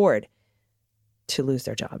can't afford to lose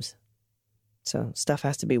their jobs. So stuff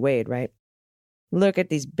has to be weighed, right? Look at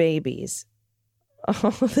these babies.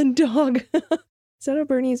 Oh, the dog. Is that a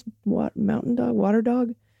Bernese mountain dog, water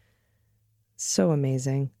dog? So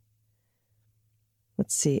amazing.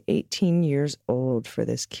 Let's see, 18 years old for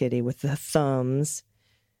this kitty with the thumbs.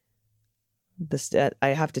 I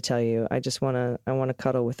have to tell you, I want to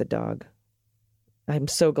cuddle with a dog. I'm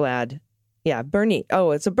so glad. Yeah, Bernie.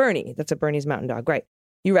 Oh, it's a Bernie. That's a Bernese Mountain Dog. Right.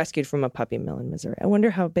 You rescued from a puppy mill in Missouri. I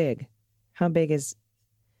wonder how big. How big is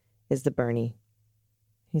the Bernie?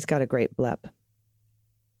 He's got a great blep.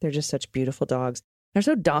 They're just such beautiful dogs. They're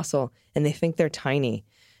so docile, and they think they're tiny.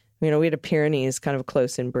 We had a Pyrenees, kind of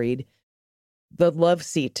close in breed. The love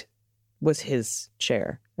seat was his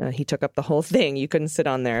chair. He took up the whole thing. You couldn't sit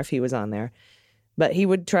on there if he was on there. But he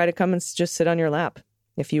would try to come and just sit on your lap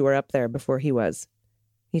if you were up there before he was.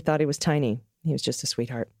 He thought he was tiny. He was just a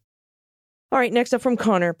sweetheart. All right, next up from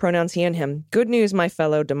Connor, pronouns he and him. Good news, my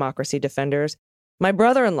fellow democracy defenders. My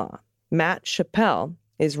brother-in-law, Matt Chappelle,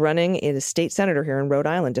 is running as state senator here in Rhode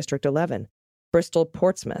Island, District 11. Bristol,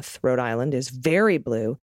 Portsmouth, Rhode Island is very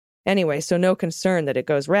blue. Anyway, so no concern that it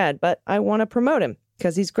goes red, but I want to promote him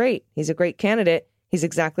because he's great. He's a great candidate. He's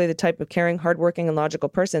exactly the type of caring, hardworking, and logical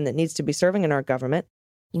person that needs to be serving in our government.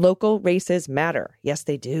 Local races matter. Yes,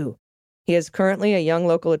 they do. He is currently a young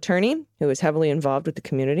local attorney who is heavily involved with the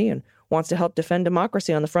community and wants to help defend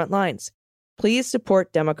democracy on the front lines. Please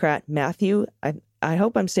support Democrat Matthew, I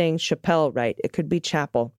hope I'm saying Chappelle right, it could be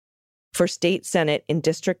Chappell, for state senate in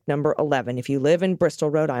District number 11 if you live in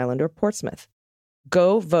Bristol, Rhode Island, or Portsmouth.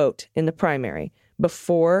 Go vote in the primary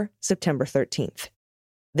before September 13th.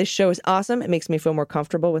 This show is awesome. It makes me feel more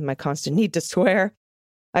comfortable with my constant need to swear.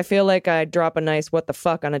 I feel like I drop a nice what the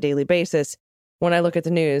fuck on a daily basis when I look at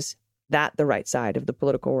the news that the right side of the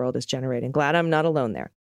political world is generating. Glad I'm not alone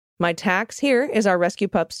there. My tax here is our rescue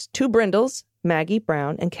pups, 2 brindles, Maggie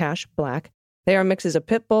Brown and Cash Black. They are mixes of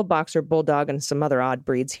pit bull, boxer, bulldog, and some other odd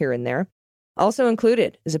breeds here and there. Also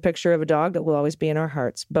included is a picture of a dog that will always be in our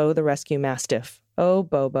hearts, Bo the Rescue Mastiff. Oh,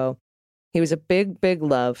 Bobo. He was a big, big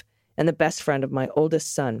love and the best friend of my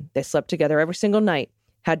oldest son. They slept together every single night,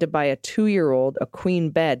 had to buy a 2-year-old a queen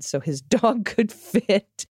bed so his dog could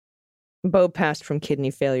fit. Bo passed from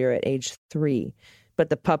kidney failure at age 3, but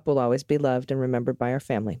the pup will always be loved and remembered by our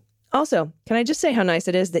family. Also, can I just say how nice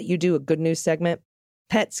it is that you do a good news segment?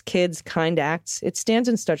 Pets, kids, kind acts. It stands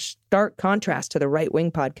in such stark contrast to the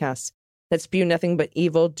right-wing podcasts that spew nothing but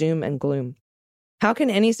evil, doom, and gloom. How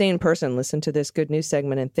can any sane person listen to this good news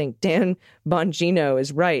segment and think, Dan Bongino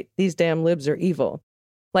is right, these damn libs are evil?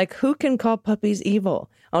 Like, who can call puppies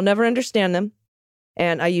evil? I'll never understand them.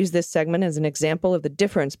 And I use this segment as an example of the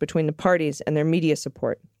difference between the parties and their media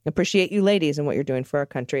support. Appreciate you ladies and what you're doing for our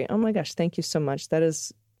country. Oh my gosh, thank you so much. That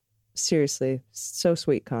is seriously so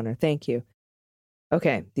sweet, Connor. Thank you.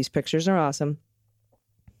 Okay, these pictures are awesome.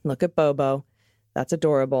 Look at Bobo. That's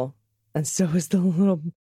adorable. And so is the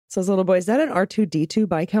little boy. Is that an R2-D2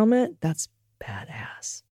 bike helmet? That's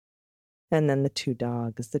badass. And then the 2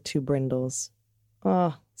 dogs, the 2 brindles.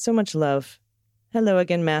 Oh, so much love. Hello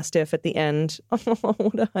again, Mastiff, at the end. Oh,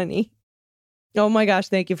 what a honey. Oh my gosh,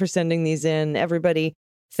 thank you for sending these in. Everybody,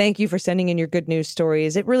 thank you for sending in your good news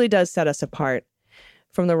stories. It really does set us apart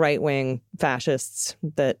from the right-wing fascists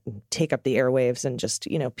that take up the airwaves and just,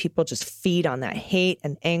 people just feed on that hate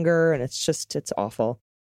and anger, and it's awful.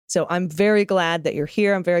 So I'm very glad that you're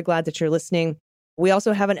here. I'm very glad that you're listening. We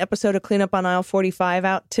also have an episode of Clean Up on Aisle 45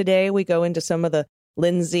 out today. We go into some of the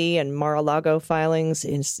Lindsay and NARALago filings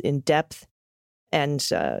in depth. And,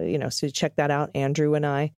 so check that out, Andrew and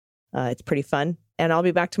I. It's pretty fun. And I'll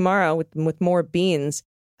be back tomorrow with more beans.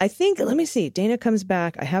 I think, let me see, Dana comes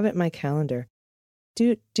back. I have it in my calendar.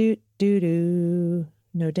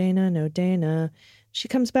 No Dana. She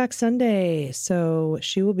comes back Sunday. So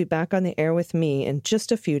she will be back on the air with me in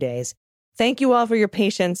just a few days. Thank you all for your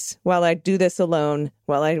patience while I do this alone,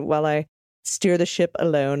 while I steer the ship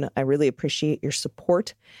alone. I really appreciate your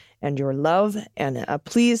support and your love. And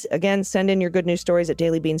please, again, send in your good news stories at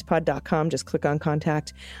dailybeanspod.com. Just click on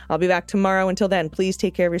contact. I'll be back tomorrow. Until then, please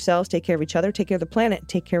take care of yourselves, take care of each other, take care of the planet,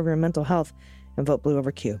 take care of your mental health, and vote blue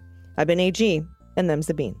over Q. I've been AG, and them's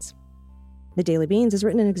the beans. The Daily Beans is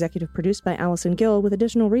written and executive produced by Allison Gill with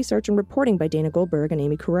additional research and reporting by Dana Goldberg and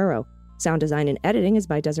Amy Carrero. Sound design and editing is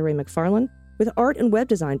by Desiree McFarlane, with art and web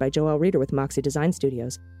design by Joelle Reeder with Moxie Design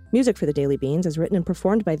Studios. Music for The Daily Beans is written and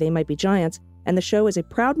performed by They Might Be Giants, and the show is a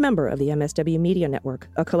proud member of the MSW Media Network,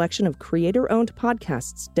 a collection of creator-owned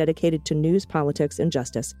podcasts dedicated to news, politics, and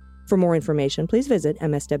justice. For more information, please visit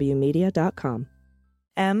mswmedia.com.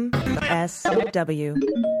 MSW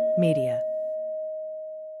Media.